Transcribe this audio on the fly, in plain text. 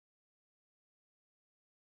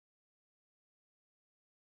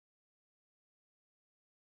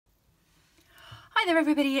Hi there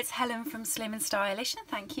everybody, it's Helen from Slim and Stylish and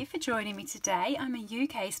thank you for joining me today. I'm a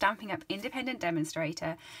UK Stampin' Up independent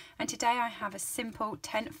demonstrator and today I have a simple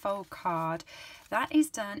tent-fold card that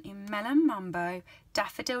is done in Melon Mambo,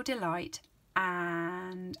 Daffodil Delight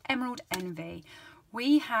and Emerald Envy.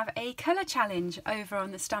 We have a colour challenge over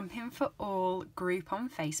on the Stampin' for All group on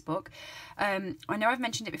Facebook. I know I've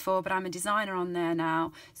mentioned it before, but I'm a designer on there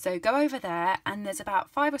now. So go over there and there's about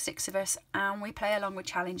 5 or 6 of us and we play along with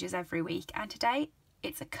challenges every week. And today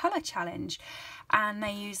it's a colour challenge and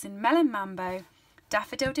they use Melon Mambo,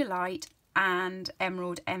 Daffodil Delight and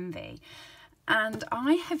Emerald Envy. And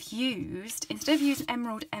I have used, instead of using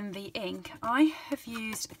Emerald Envy ink, I have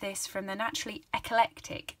used this from the Naturally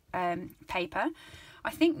Eclectic paper. I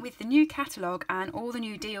think with the new catalogue and all the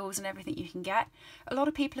new deals and everything you can get, a lot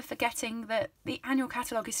of people are forgetting that the annual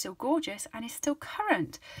catalogue is still gorgeous and is still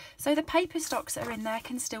current. So the paper stocks that are in there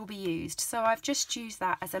can still be used. So I've just used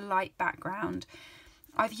that as a light background.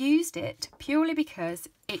 I've used it purely because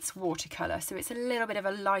it's watercolour, so it's a little bit of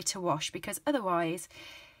a lighter wash, because otherwise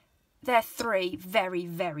they're 3 very,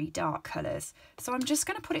 very dark colours. So I'm just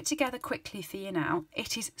going to put it together quickly for you now.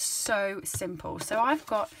 It is so simple. So I've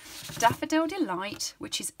got Daffodil Delight,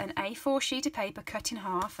 which is an A4 sheet of paper cut in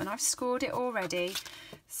half, and I've scored it already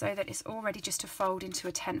so that it's all ready just to fold into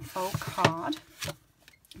a tent-fold card.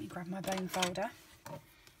 Let me grab my bone folder.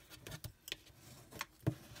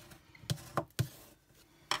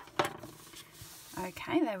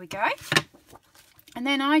 Okay, there we go. And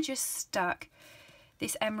then I just stuck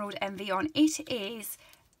this Emerald Envy on. It is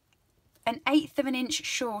an 1/8 of an inch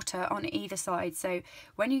shorter on either side. So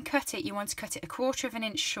when you cut it, you want to cut it 1/4 of an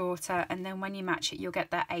inch shorter, and then when you match it, you'll get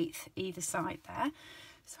that 1/8 either side there.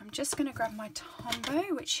 So I'm just going to grab my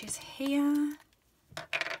Tombow, which is here,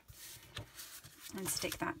 and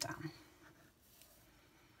stick that down.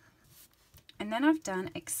 And then I've done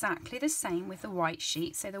exactly the same with the white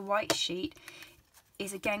sheet. So the white sheet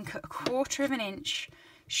is again cut 1/4 of an inch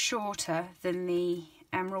shorter than the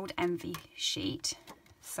Emerald Envy sheet,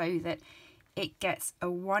 so that it gets a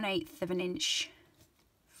 1/8 of an inch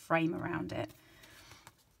frame around it.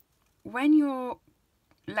 When you're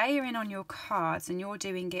layering on your cards and you're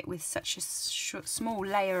doing it with such a small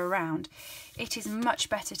layer around, it is much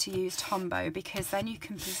better to use Tombow, because then you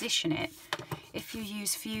can position it. If you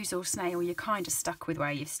use Fuse or Snail, you're kind of stuck with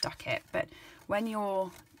where you've stuck it, but when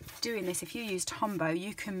you're doing this, if you use Tombow,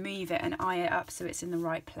 you can move it and eye it up so it's in the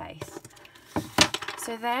right place.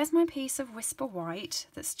 So there's my piece of Whisper White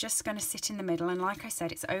that's just going to sit in the middle, and like I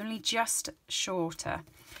said, it's only just shorter.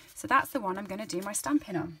 So that's the one I'm going to do my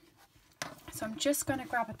stamping on. So I'm just going to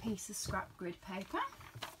grab a piece of scrap grid paper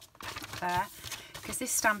there, because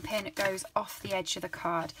this stamping goes off the edge of the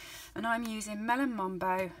card, and I'm using Melon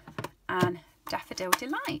Mambo and Daffodil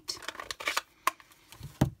Delight.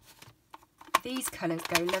 These colours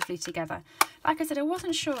go lovely together. Like I said, I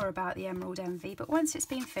wasn't sure about the Emerald Envy, but once it's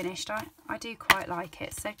been finished, I do quite like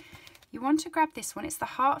it. So you want to grab this one. It's the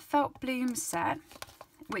Heartfelt Bloom set,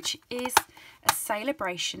 which is a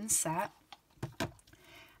celebration set.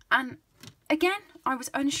 And again, I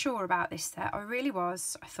was unsure about this set. I really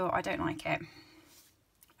was. I thought, I don't like it.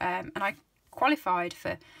 And I qualified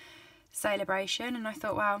for celebration, and I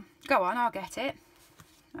thought, well, go on, I'll get it.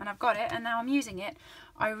 And I've got it, and now I'm using it.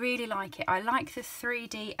 I really like it. I like the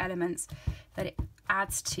 3D elements that it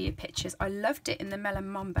adds to your pictures. I loved it in the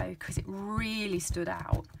Melon Mambo because it really stood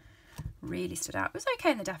out. Really stood out. It was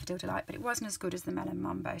okay in the Daffodil Delight, but it wasn't as good as the Melon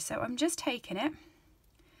Mambo. So I'm just taking it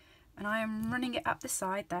and I am running it up the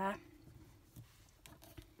side there,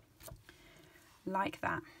 like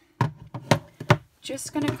that.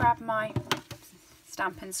 Just going to grab my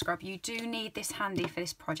Stampin' Scrub. You do need this handy for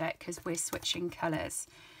this project because we're switching colours.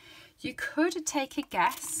 You could take a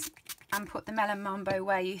guess and put the Melon Mambo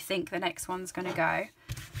where you think the next one's going to go,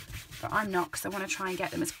 but I'm not, because I want to try and get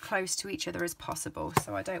them as close to each other as possible,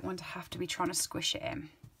 so I don't want to have to be trying to squish it in.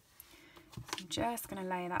 So I'm just going to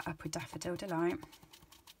lay that up with Daffodil Delight.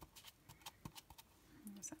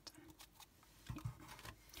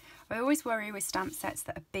 I always worry with stamp sets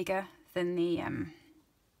that are bigger than the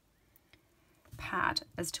pad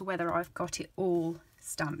as to whether I've got it all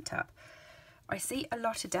stamped up. I see a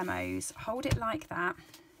lot of demos hold it like that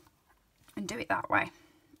and do it that way,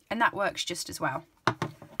 and that works just as well.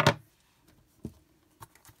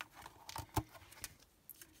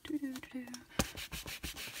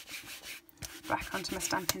 Back onto my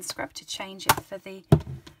Stampin' Scrub to change it for the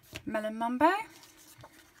Melon Mambo.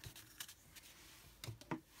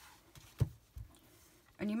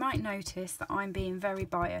 And you might notice that I'm being very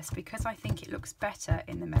biased because I think it looks better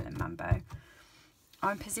in the Melon Mambo.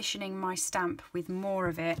 I'm positioning my stamp with more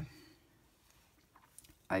of it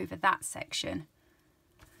over that section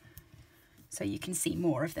so you can see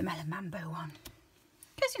more of the Melon Mambo one.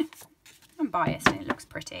 Because, you know, I'm biased and it looks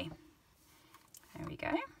pretty. There we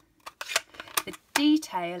go. The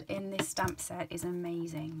detail in this stamp set is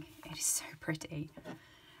amazing. It is so pretty.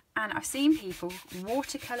 And I've seen people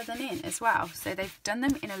watercolour them in as well. So they've done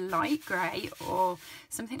them in a light grey or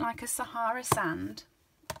something like a Sahara sand.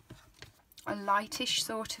 A lightish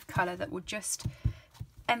sort of colour that will just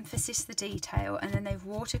emphasize the detail, and then they've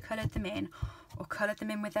watercoloured them in or coloured them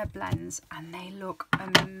in with their blends, and they look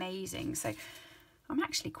amazing. So I'm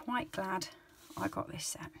actually quite glad I got this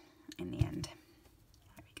set in the end.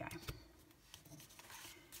 There we go.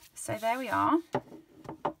 So there we are.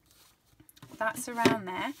 That's around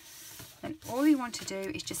there. Then all you want to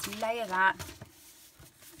do is just layer that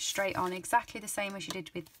straight on, exactly the same as you did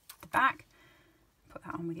with the back. Put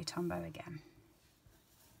that on with your Tombow again.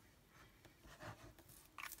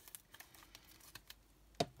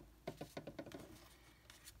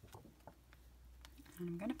 And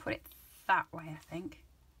I'm going to put it that way, I think,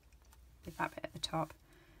 with that bit at the top.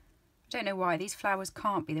 I don't know why these flowers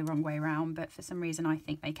can't be the wrong way around, but for some reason I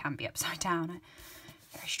think they can be upside down.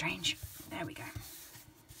 Very strange. There we go.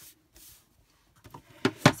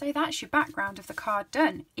 So that's your background of the card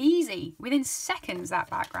done. Easy, within seconds, that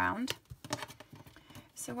background.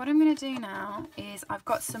 So what I'm going to do now is I've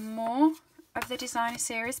got some more of the designer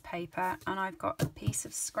series paper, and I've got a piece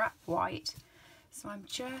of scrap white. So I'm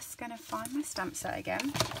just going to find my stamp set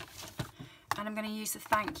again, and I'm going to use the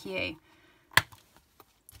thank you.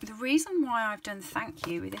 The reason why I've done thank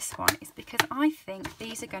you with this one is because I think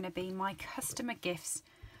these are going to be my customer gifts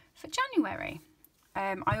for January.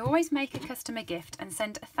 I always make a customer gift and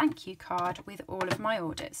send a thank you card with all of my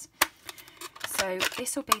orders. So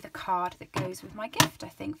this will be the card that goes with my gift, I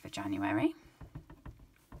think, for January.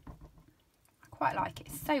 I quite like it.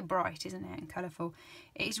 It's so bright, isn't it, and colourful.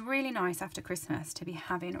 It is really nice after Christmas to be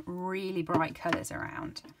having really bright colours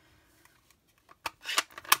around.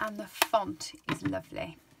 And the font is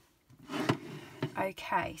lovely.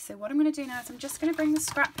 Okay, so what I'm going to do now is I'm just going to bring the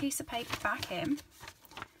scrap piece of paper back in.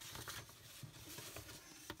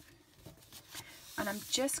 And I'm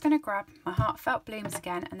just going to grab my Heartfelt Blooms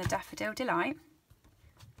again and the Daffodil Delight.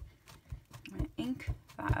 I'm going to ink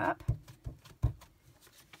that up.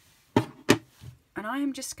 And I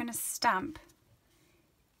am just going to stamp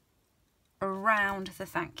around the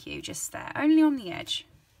thank you, just there, only on the edge,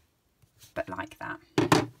 but like that.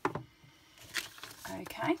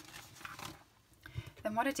 Okay.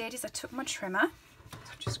 Then what I did is I took my trimmer, so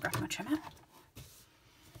I'll just grab my trimmer,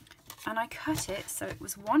 and I cut it so it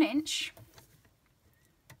was 1 inch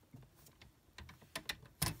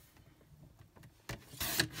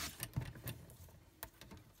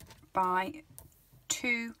by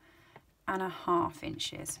 2.5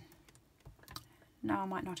 inches. No, I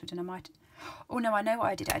might not have done. Oh no, I know what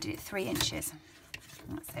I did. I did it 3 inches.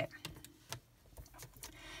 That's it.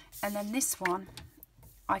 And then this one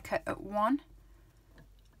I cut at 1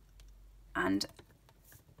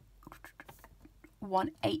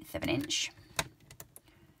 1/8 of an inch.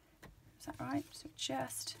 Is that right? So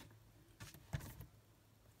just,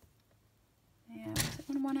 yeah, was it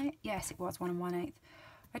 1 1/8? Yes, it was 1 1/8.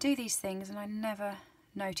 I do these things and I never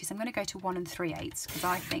notice. I'm going to go to 1 3/8 because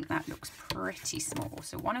I think that looks pretty small.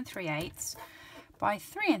 So 1 3/8 by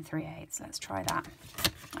 3 3/8. Let's try that.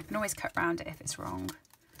 I can always cut round it if it's wrong.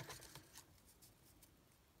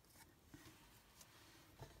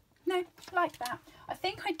 No, like that. I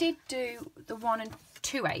think I did do the 1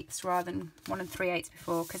 2/8 rather than 1 3/8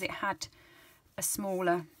 before because it had a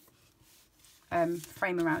smaller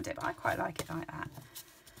frame around it, but I quite like it like that.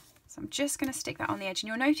 So I'm just going to stick that on the edge, and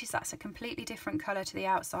you'll notice that's a completely different colour to the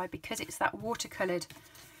outside because it's that watercoloured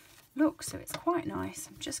look, so it's quite nice.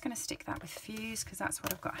 I'm just going to stick that with Fuse because that's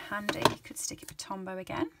what I've got handy. You could stick it with Tombow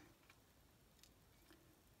again.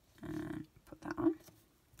 And put that on.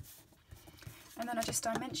 And then I just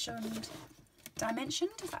dimensioned,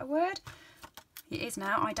 is that a word? It is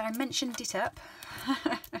now. I dimensioned it up.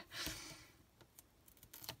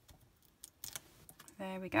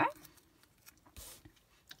 There we go.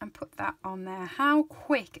 And put that on there. How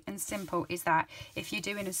quick and simple is that? If you're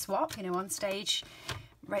doing a swap, you know, on stage,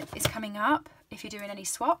 red is coming up. If you're doing any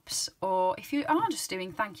swaps, or if you are just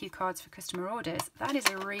doing thank you cards for customer orders, that is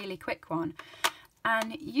a really quick one.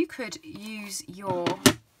 And you could use your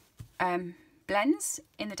blends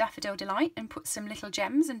in the Daffodil Delight and put some little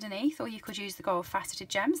gems underneath, or you could use the gold faceted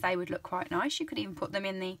gems. They would look quite nice. You could even put them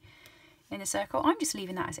in the circle. I'm just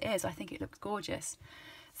leaving that as it is. I think it looks gorgeous.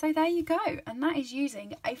 So there you go, and that is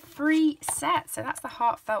using a free set. So that's the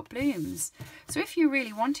Heartfelt Blooms. So if you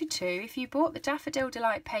really wanted to, if you bought the Daffodil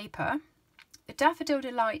Delight paper, the Daffodil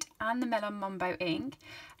Delight and the Melon Mambo ink,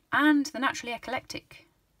 and the naturally eclectic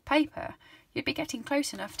paper, you'd be getting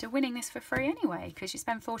close enough to winning this for free anyway, because you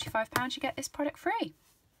spend £45, you get this product free.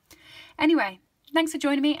 Anyway, thanks for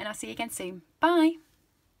joining me, and I'll see you again soon. Bye.